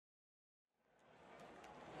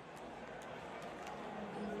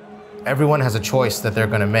Everyone has a choice that they're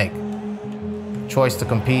gonna make. A choice to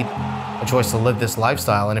compete, a choice to live this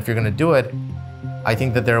lifestyle, and if you're gonna do it, I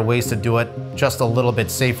think that there are ways to do it just a little bit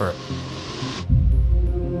safer.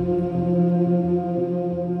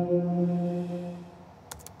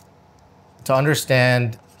 To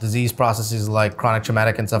understand disease processes like chronic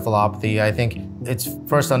traumatic encephalopathy, I think it's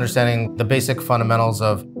first understanding the basic fundamentals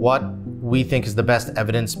of what we think is the best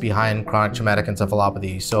evidence behind chronic traumatic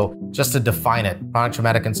encephalopathy. So just to define it, chronic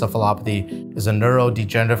traumatic encephalopathy is a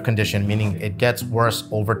neurodegenerative condition, meaning it gets worse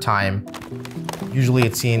over time. Usually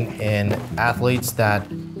it's seen in athletes that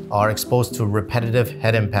are exposed to repetitive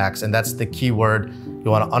head impacts, and that's the key word. You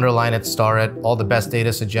want to underline it, star it. All the best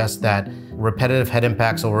data suggests that repetitive head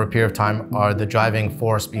impacts over a period of time are the driving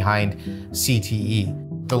force behind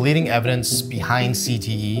CTE. The leading evidence behind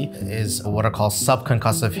CTE is what are called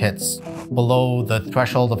subconcussive hits. Below the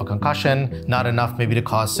threshold of a concussion, not enough maybe to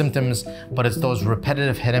cause symptoms, but it's those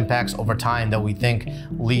repetitive head impacts over time that we think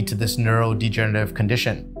lead to this neurodegenerative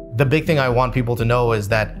condition. The big thing I want people to know is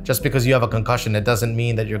that just because you have a concussion, it doesn't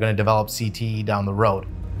mean that you're going to develop CTE down the road.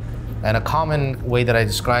 And a common way that I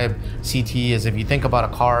describe CTE is if you think about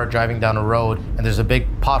a car driving down a road and there's a big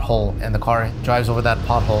pothole and the car drives over that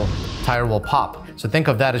pothole, tire will pop. So think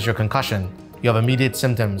of that as your concussion. You have immediate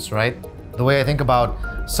symptoms, right? The way I think about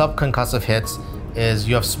subconcussive hits is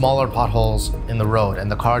you have smaller potholes in the road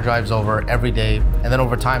and the car drives over every day, and then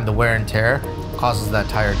over time the wear and tear causes that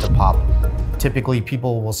tire to pop. Typically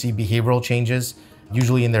people will see behavioral changes,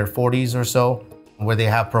 usually in their 40s or so, where they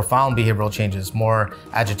have profound behavioral changes, more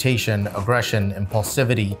agitation, aggression,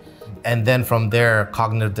 impulsivity, and then from there,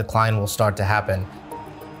 cognitive decline will start to happen.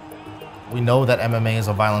 We know that MMA is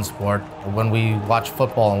a violent sport. When we watch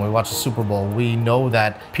football and we watch the Super Bowl, we know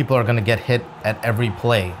that people are gonna get hit at every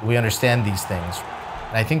play. We understand these things.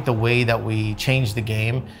 And I think the way that we change the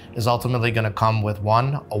game is ultimately gonna come with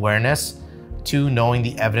 1, awareness, 2, knowing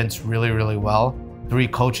the evidence really, really well, 3,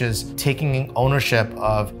 coaches taking ownership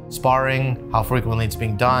of sparring, how frequently it's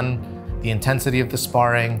being done, the intensity of the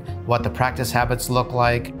sparring, what the practice habits look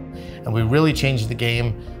like. And we really change the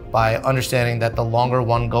game by understanding that the longer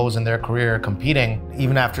one goes in their career competing,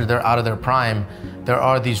 even after they're out of their prime, there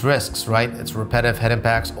are these risks, right? It's repetitive head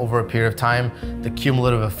impacts over a period of time, the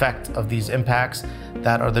cumulative effect of these impacts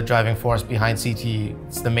that are the driving force behind CTE.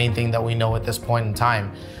 It's the main thing that we know at this point in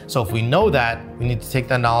time. So if we know that, we need to take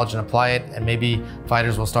that knowledge and apply it, and maybe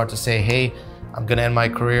fighters will start to say, hey, I'm gonna end my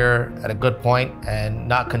career at a good point and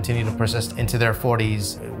not continue to persist into their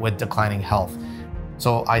 40s with declining health.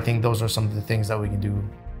 So I think those are some of the things that we can do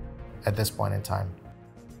at this point in time.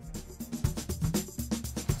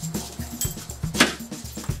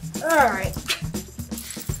 All right.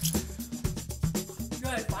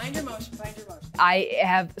 Good, find your motion, find your motion. I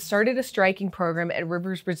have started a striking program at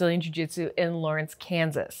Rivers Brazilian Jiu-Jitsu in Lawrence,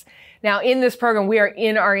 Kansas. Now in this program, we are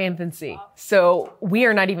in our infancy. So we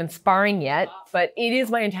are not even sparring yet, but it is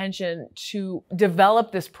my intention to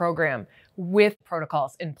develop this program with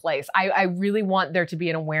protocols in place. I really want there to be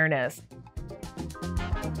an awareness.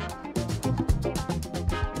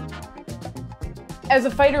 As a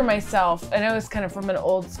fighter myself, and I was kind of from an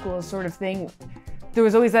old school sort of thing, there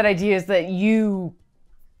was always that idea is that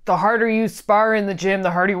the harder you spar in the gym, the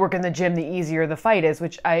harder you work in the gym, the easier the fight is,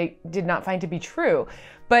 which I did not find to be true.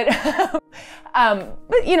 But,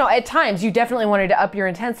 but you know, at times you definitely wanted to up your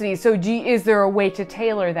intensity. So is there a way to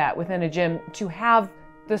tailor that within a gym to have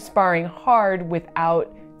the sparring hard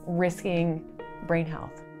without risking brain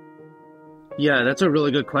health? Yeah, that's a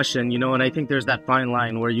really good question, and I think there's that fine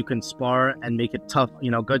line where you can spar and make it tough,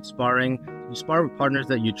 good sparring. You spar with partners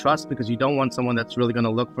that you trust because you don't want someone that's really going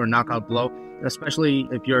to look for a knockout blow, especially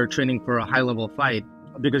if you're training for a high-level fight,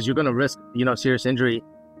 because you're going to risk, serious injury.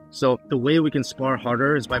 So the way we can spar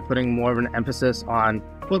harder is by putting more of an emphasis on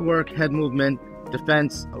footwork, head movement,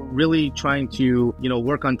 defense, really trying to,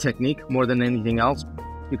 work on technique more than anything else,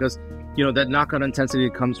 because that knockout intensity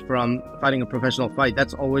comes from fighting a professional fight.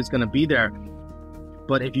 That's always going to be there.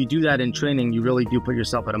 But if you do that in training, you really do put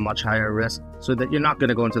yourself at a much higher risk so that you're not going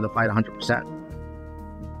to go into the fight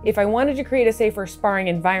 100%. If I wanted to create a safer sparring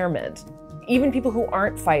environment, even people who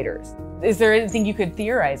aren't fighters, is there anything you could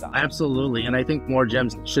theorize on? Absolutely. And I think more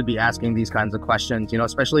gyms should be asking these kinds of questions,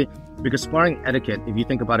 especially because sparring etiquette, if you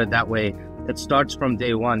think about it that way, it starts from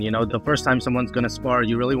day one. The first time someone's going to spar,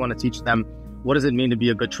 you really want to teach them what does it mean to be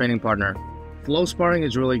a good training partner. Flow sparring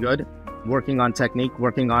is really good, working on technique,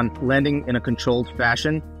 working on landing in a controlled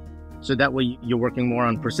fashion. So that way you're working more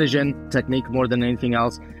on precision, technique more than anything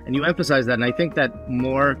else. And you emphasize that. And I think that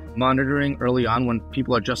more monitoring early on when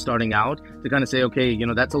people are just starting out to kind of say, okay,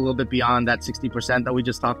 that's a little bit beyond that 60% that we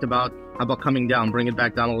just talked about. How about coming down, bring it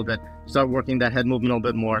back down a little bit, start working that head movement a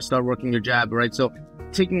little bit more, start working your jab, right? So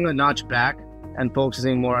taking a notch back and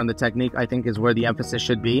focusing more on the technique, I think is where the emphasis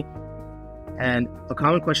should be. And a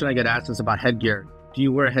common question I get asked is about headgear. Do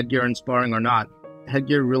you wear headgear in sparring or not?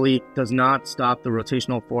 Headgear really does not stop the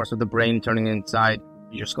rotational force of the brain turning inside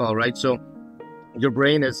your skull, right? So your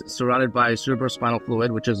brain is surrounded by cerebrospinal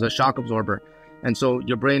fluid, which is a shock absorber. And so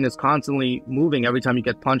your brain is constantly moving. Every time you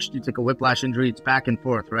get punched, you take a whiplash injury, it's back and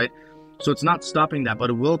forth, right? So it's not stopping that,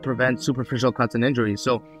 but it will prevent superficial cuts and injuries.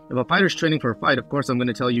 So if a fighter's training for a fight, of course, I'm going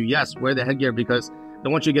to tell you, yes, wear the headgear, because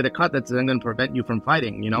then once you get a cut, that's then going to prevent you from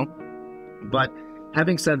fighting, But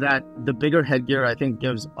having said that, the bigger headgear, I think,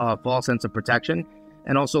 gives a false sense of protection.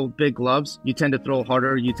 And also big gloves, you tend to throw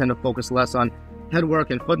harder, you tend to focus less on head work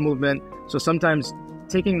and foot movement. So sometimes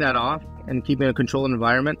taking that off and keeping a controlled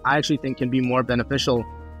environment, I actually think can be more beneficial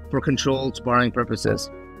for controlled sparring purposes.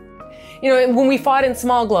 When we fought in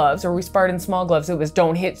small gloves, or we sparred in small gloves, it was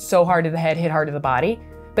don't hit so hard to the head, hit hard to the body.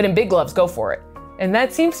 But in big gloves, go for it. And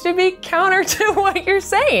that seems to be counter to what you're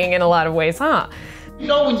saying in a lot of ways, huh?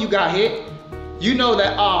 When you got hit, you know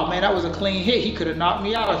that, oh man, that was a clean hit. He could have knocked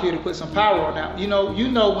me out if he would have put some power on that. You know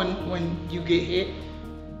when you get hit,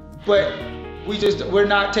 but we're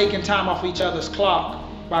not taking time off each other's clock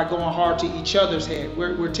by going hard to each other's head.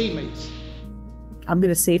 We're teammates. I'm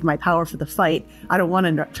gonna save my power for the fight. I don't want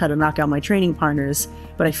to try to knock out my training partners,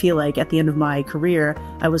 but I feel like at the end of my career,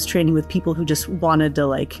 I was training with people who just wanted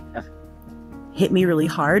to hit me really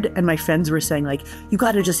hard, and my friends were saying you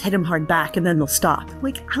got to just hit him hard back and then they'll stop.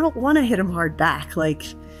 I don't want to hit him hard back.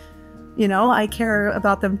 I care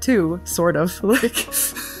about them too, sort of.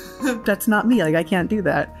 That's not me. I can't do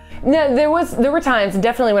that. No, there were times,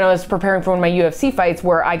 definitely when I was preparing for one of my UFC fights,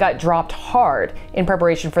 where I got dropped hard in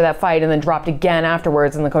preparation for that fight and then dropped again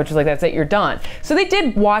afterwards, and the coach was like, that's it, you're done. So they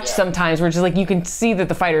did watch sometimes where just you can see that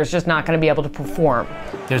the fighter is just not going to be able to perform.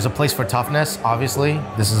 There's a place for toughness, obviously.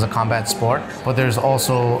 This is a combat sport, but there's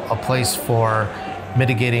also a place for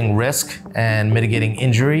mitigating risk and mitigating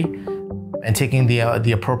injury and taking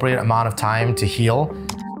the appropriate amount of time to heal.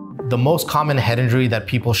 The most common head injury that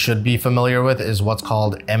people should be familiar with is what's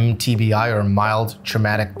called MTBI, or mild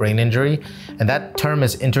traumatic brain injury. And that term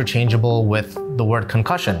is interchangeable with the word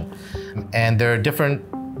concussion. And there are different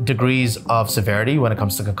degrees of severity when it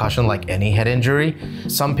comes to concussion, like any head injury.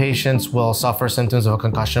 Some patients will suffer symptoms of a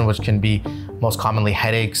concussion, which can be most commonly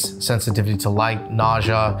headaches, sensitivity to light,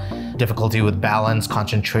 nausea, difficulty with balance,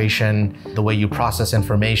 concentration, the way you process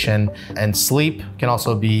information, and sleep can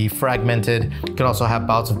also be fragmented. You can also have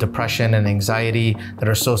bouts of depression and anxiety that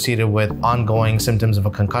are associated with ongoing symptoms of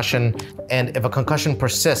a concussion. And if a concussion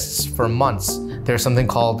persists for months, there's something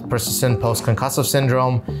called persistent post-concussive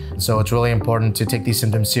syndrome. So it's really important to take these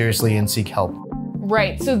symptoms seriously and seek help.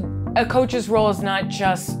 Right, so a coach's role is not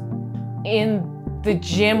just in the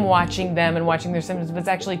gym watching them and watching their symptoms, but it's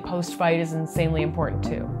actually post-fight is insanely important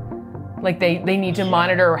too. They need to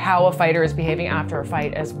monitor how a fighter is behaving after a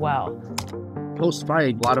fight as well.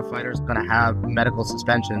 Post-fight, a lot of fighters are going to have medical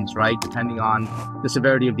suspensions, right? Depending on the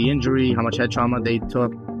severity of the injury, how much head trauma they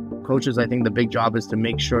took. Coaches, I think the big job is to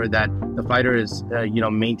make sure that the fighter is,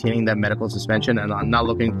 maintaining that medical suspension, and I'm not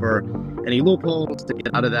looking for any loopholes to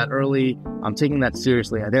get out of that early. I'm taking that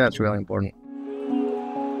seriously. I think that's really important.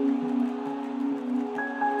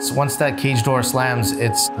 So once that cage door slams,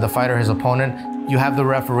 it's the fighter, his opponent. You have the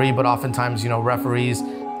referee, but oftentimes, referees,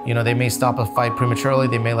 they may stop a fight prematurely.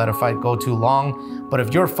 They may let a fight go too long. But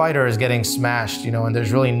if your fighter is getting smashed, and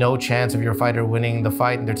there's really no chance of your fighter winning the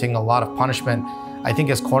fight, and they're taking a lot of punishment, I think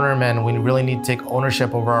as cornermen, we really need to take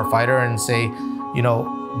ownership over our fighter and say,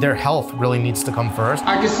 their health really needs to come first.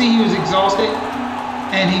 I could see he was exhausted,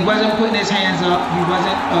 and he wasn't putting his hands up. He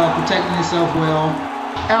wasn't protecting himself well.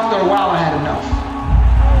 After a while, I had enough.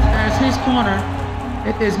 As his corner,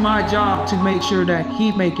 it is my job to make sure that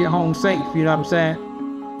he make it home safe, you know what I'm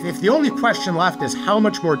saying? If the only question left is how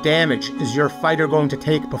much more damage is your fighter going to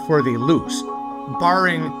take before they lose,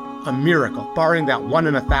 barring a miracle, barring that 1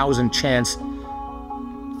 in 1,000 chance,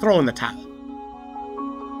 throw in the towel.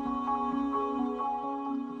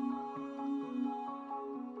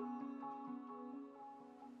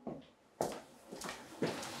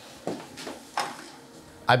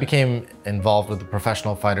 I became involved with the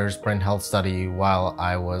Professional Fighters Brain Health Study while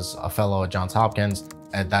I was a fellow at Johns Hopkins.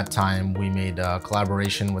 At that time, we made a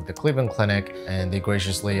collaboration with the Cleveland Clinic, and they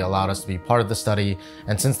graciously allowed us to be part of the study.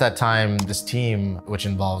 And since that time, this team, which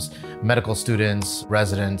involves medical students,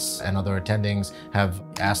 residents, and other attendings, have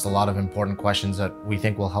asked a lot of important questions that we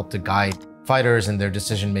think will help to guide fighters in their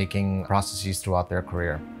decision-making processes throughout their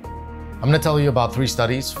career. I'm going to tell you about 3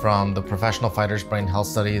 studies from the Professional Fighters Brain Health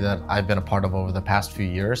Study that I've been a part of over the past few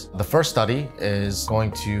years. The first study is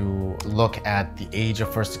going to look at the age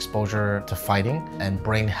of first exposure to fighting and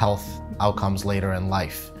brain health outcomes later in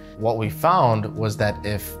life. What we found was that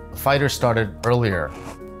if fighters started earlier,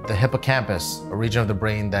 the hippocampus, a region of the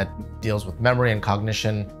brain that deals with memory and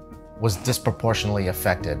cognition, was disproportionately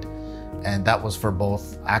affected. And that was for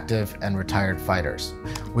both active and retired fighters.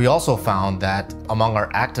 We also found that among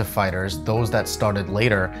our active fighters, those that started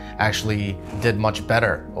later actually did much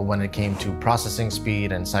better when it came to processing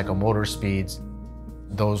speed and psychomotor speeds.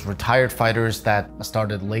 Those retired fighters that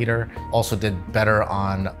started later also did better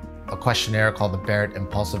on a questionnaire called the Barrett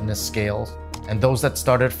Impulsiveness Scale. And those that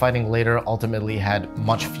started fighting later ultimately had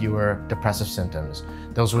much fewer depressive symptoms.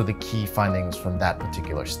 Those were the key findings from that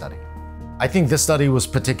particular study. I think this study was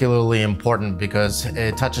particularly important because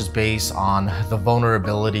it touches base on the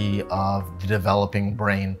vulnerability of the developing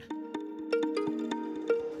brain.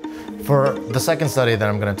 For the second study that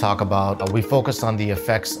I'm going to talk about, we focused on the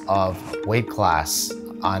effects of weight class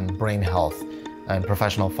on brain health and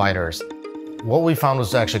professional fighters. What we found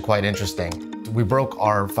was actually quite interesting. We broke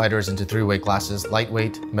our fighters into 3 weight classes: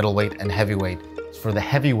 lightweight, middleweight, and heavyweight. For the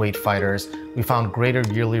heavyweight fighters, we found greater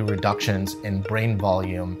yearly reductions in brain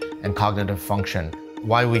volume and cognitive function.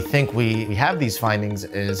 Why we think we have these findings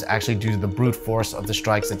is actually due to the brute force of the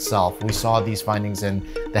strikes itself. We saw these findings in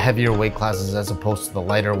the heavier weight classes as opposed to the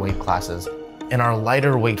lighter weight classes. In our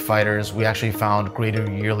lighter weight fighters, we actually found greater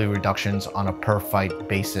yearly reductions on a per fight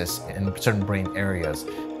basis in certain brain areas.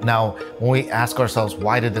 Now, when we ask ourselves,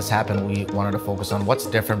 why did this happen? We wanted to focus on what's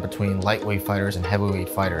different between lightweight fighters and heavyweight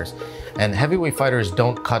fighters. And heavyweight fighters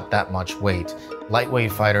don't cut that much weight.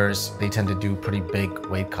 Lightweight fighters, they tend to do pretty big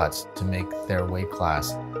weight cuts to make their weight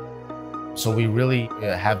class. So we really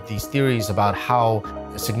have these theories about how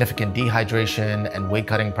significant dehydration and weight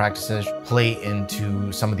cutting practices play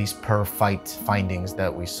into some of these per fight findings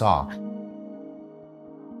that we saw.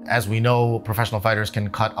 As we know, professional fighters can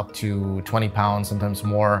cut up to 20 pounds, sometimes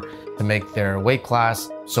more, to make their weight class.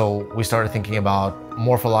 So we started thinking about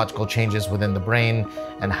morphological changes within the brain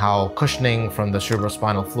and how cushioning from the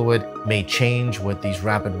cerebrospinal fluid may change with these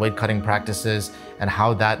rapid weight cutting practices, and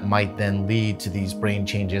how that might then lead to these brain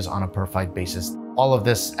changes on a per fight basis. All of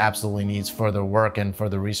this absolutely needs further work and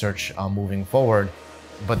further research moving forward,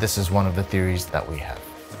 but this is one of the theories that we have.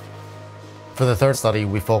 For the third study,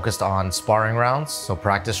 we focused on sparring rounds, so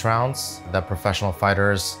practice rounds that professional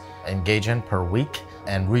fighters engage in per week,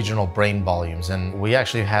 and regional brain volumes. And we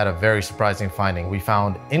actually had a very surprising finding. We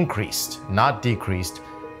found increased, not decreased,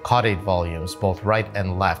 caudate volumes, both right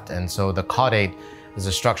and left. And so the caudate is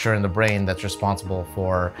a structure in the brain that's responsible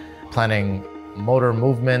for planning motor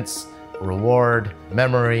movements, reward,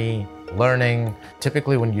 memory, learning.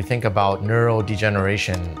 Typically, when you think about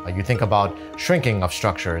neurodegeneration, you think about shrinking of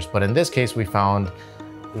structures, but in this case, we found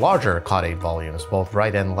larger caudate volumes, both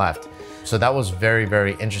right and left. So that was very,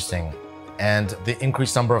 very interesting. And the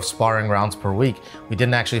increased number of sparring rounds per week, we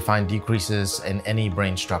didn't actually find decreases in any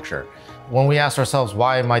brain structure. When we asked ourselves,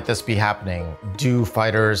 why might this be happening? Do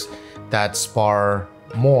fighters that spar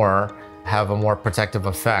more have a more protective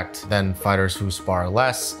effect than fighters who spar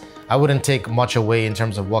less? I wouldn't take much away in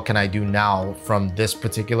terms of what can I do now from this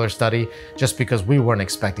particular study, just because we weren't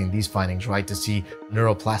expecting these findings, right? To see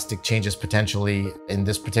neuroplastic changes potentially in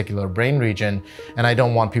this particular brain region. And I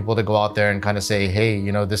don't want people to go out there and kind of say, hey,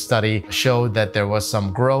 you know, this study showed that there was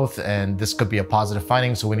some growth and this could be a positive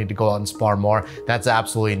finding, so we need to go out and spar more. That's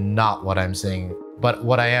absolutely not what I'm saying. But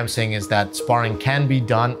what I am saying is that sparring can be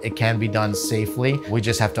done. It can be done safely. We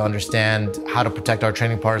just have to understand how to protect our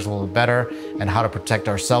training partners a little bit better and how to protect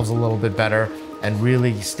ourselves a little bit better and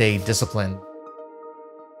really stay disciplined.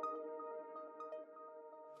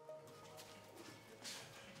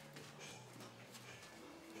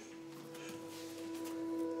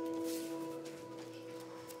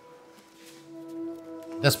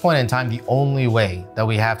 At this point in time, the only way that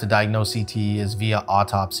we have to diagnose CTE is via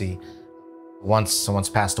autopsy. Once someone's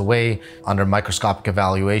passed away, under microscopic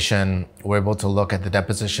evaluation, we're able to look at the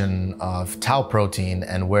deposition of tau protein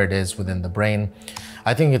and where it is within the brain.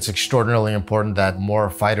 I think it's extraordinarily important that more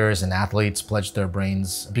fighters and athletes pledge their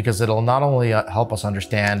brains, because it'll not only help us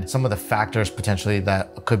understand some of the factors potentially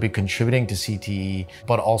that could be contributing to CTE,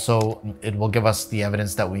 but also it will give us the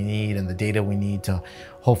evidence that we need and the data we need to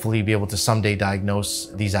hopefully be able to someday diagnose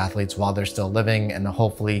these athletes while they're still living, and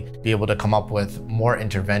hopefully be able to come up with more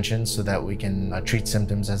interventions so that we can treat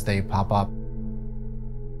symptoms as they pop up.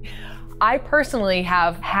 I personally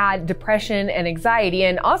have had depression and anxiety,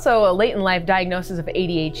 and also a late in life diagnosis of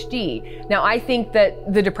ADHD. Now, I think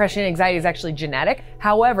that the depression and anxiety is actually genetic.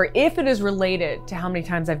 However, if it is related to how many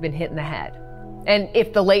times I've been hit in the head, and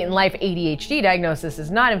if the late in life ADHD diagnosis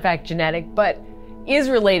is not in fact genetic, but is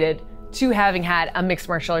related to having had a mixed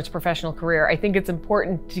martial arts professional career, I think it's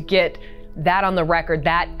important to get that on the record,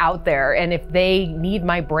 that out there. And if they need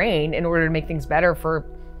my brain in order to make things better for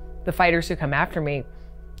the fighters who come after me,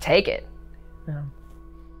 take it. Yeah.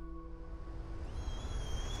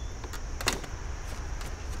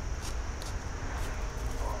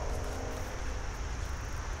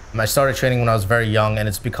 I started training when I was very young, and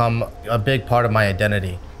it's become a big part of my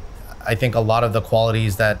identity. I think a lot of the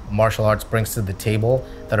qualities that martial arts brings to the table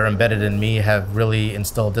that are embedded in me have really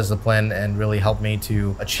instilled discipline and really helped me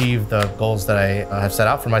to achieve the goals that I have set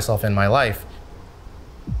out for myself in my life.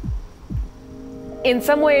 In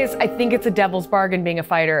some ways, I think it's a devil's bargain being a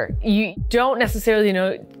fighter. You don't necessarily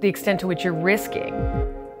know the extent to which you're risking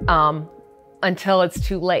until it's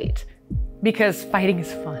too late, because fighting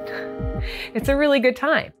is fun. It's a really good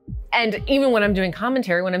time. And even when I'm doing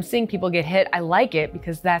commentary, when I'm seeing people get hit, I like it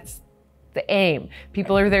because that's the aim.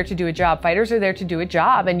 People are there to do a job. Fighters are there to do a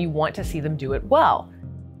job, and you want to see them do it well.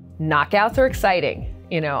 Knockouts are exciting.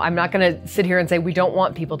 You know, I'm not gonna sit here and say we don't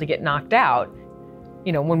want people to get knocked out,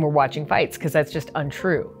 you know, when we're watching fights, because that's just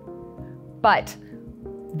untrue. But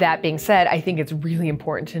that being said, I think it's really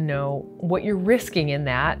important to know what you're risking in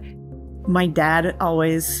that. My dad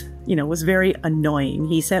always, was very annoying.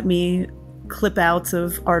 He sent me clip outs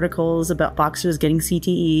of articles about boxers getting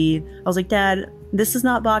CTE. I was like, Dad, this is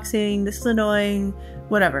not boxing, this is annoying,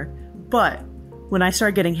 whatever. But when I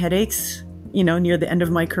started getting headaches, near the end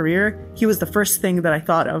of my career, he was the first thing that I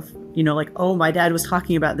thought of. Like, oh, my dad was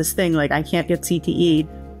talking about this thing, like I can't get CTE.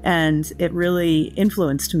 And it really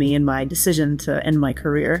influenced me in my decision to end my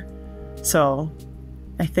career. So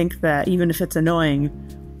I think that even if it's annoying,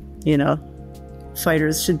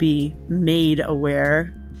 fighters should be made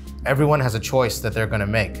aware. Everyone has a choice that they're gonna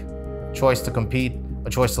make. A choice to compete, a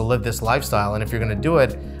choice to live this lifestyle. And if you're gonna do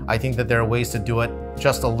it, I think that there are ways to do it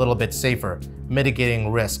just a little bit safer,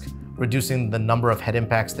 mitigating risk, reducing the number of head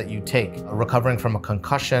impacts that you take, recovering from a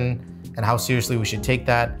concussion, and how seriously we should take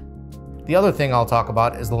that. The other thing I'll talk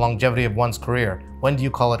about is the longevity of one's career. When do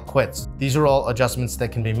you call it quits? These are all adjustments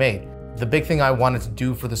that can be made. The big thing I wanted to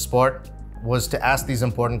do for the sport was to ask these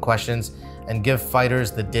important questions and give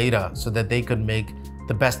fighters the data so that they could make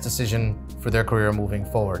the best decision for their career moving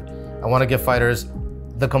forward. I want to give fighters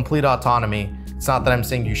the complete autonomy. It's not that I'm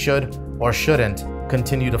saying you should or shouldn't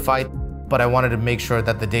continue to fight, but I wanted to make sure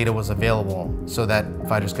that the data was available so that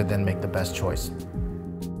fighters could then make the best choice.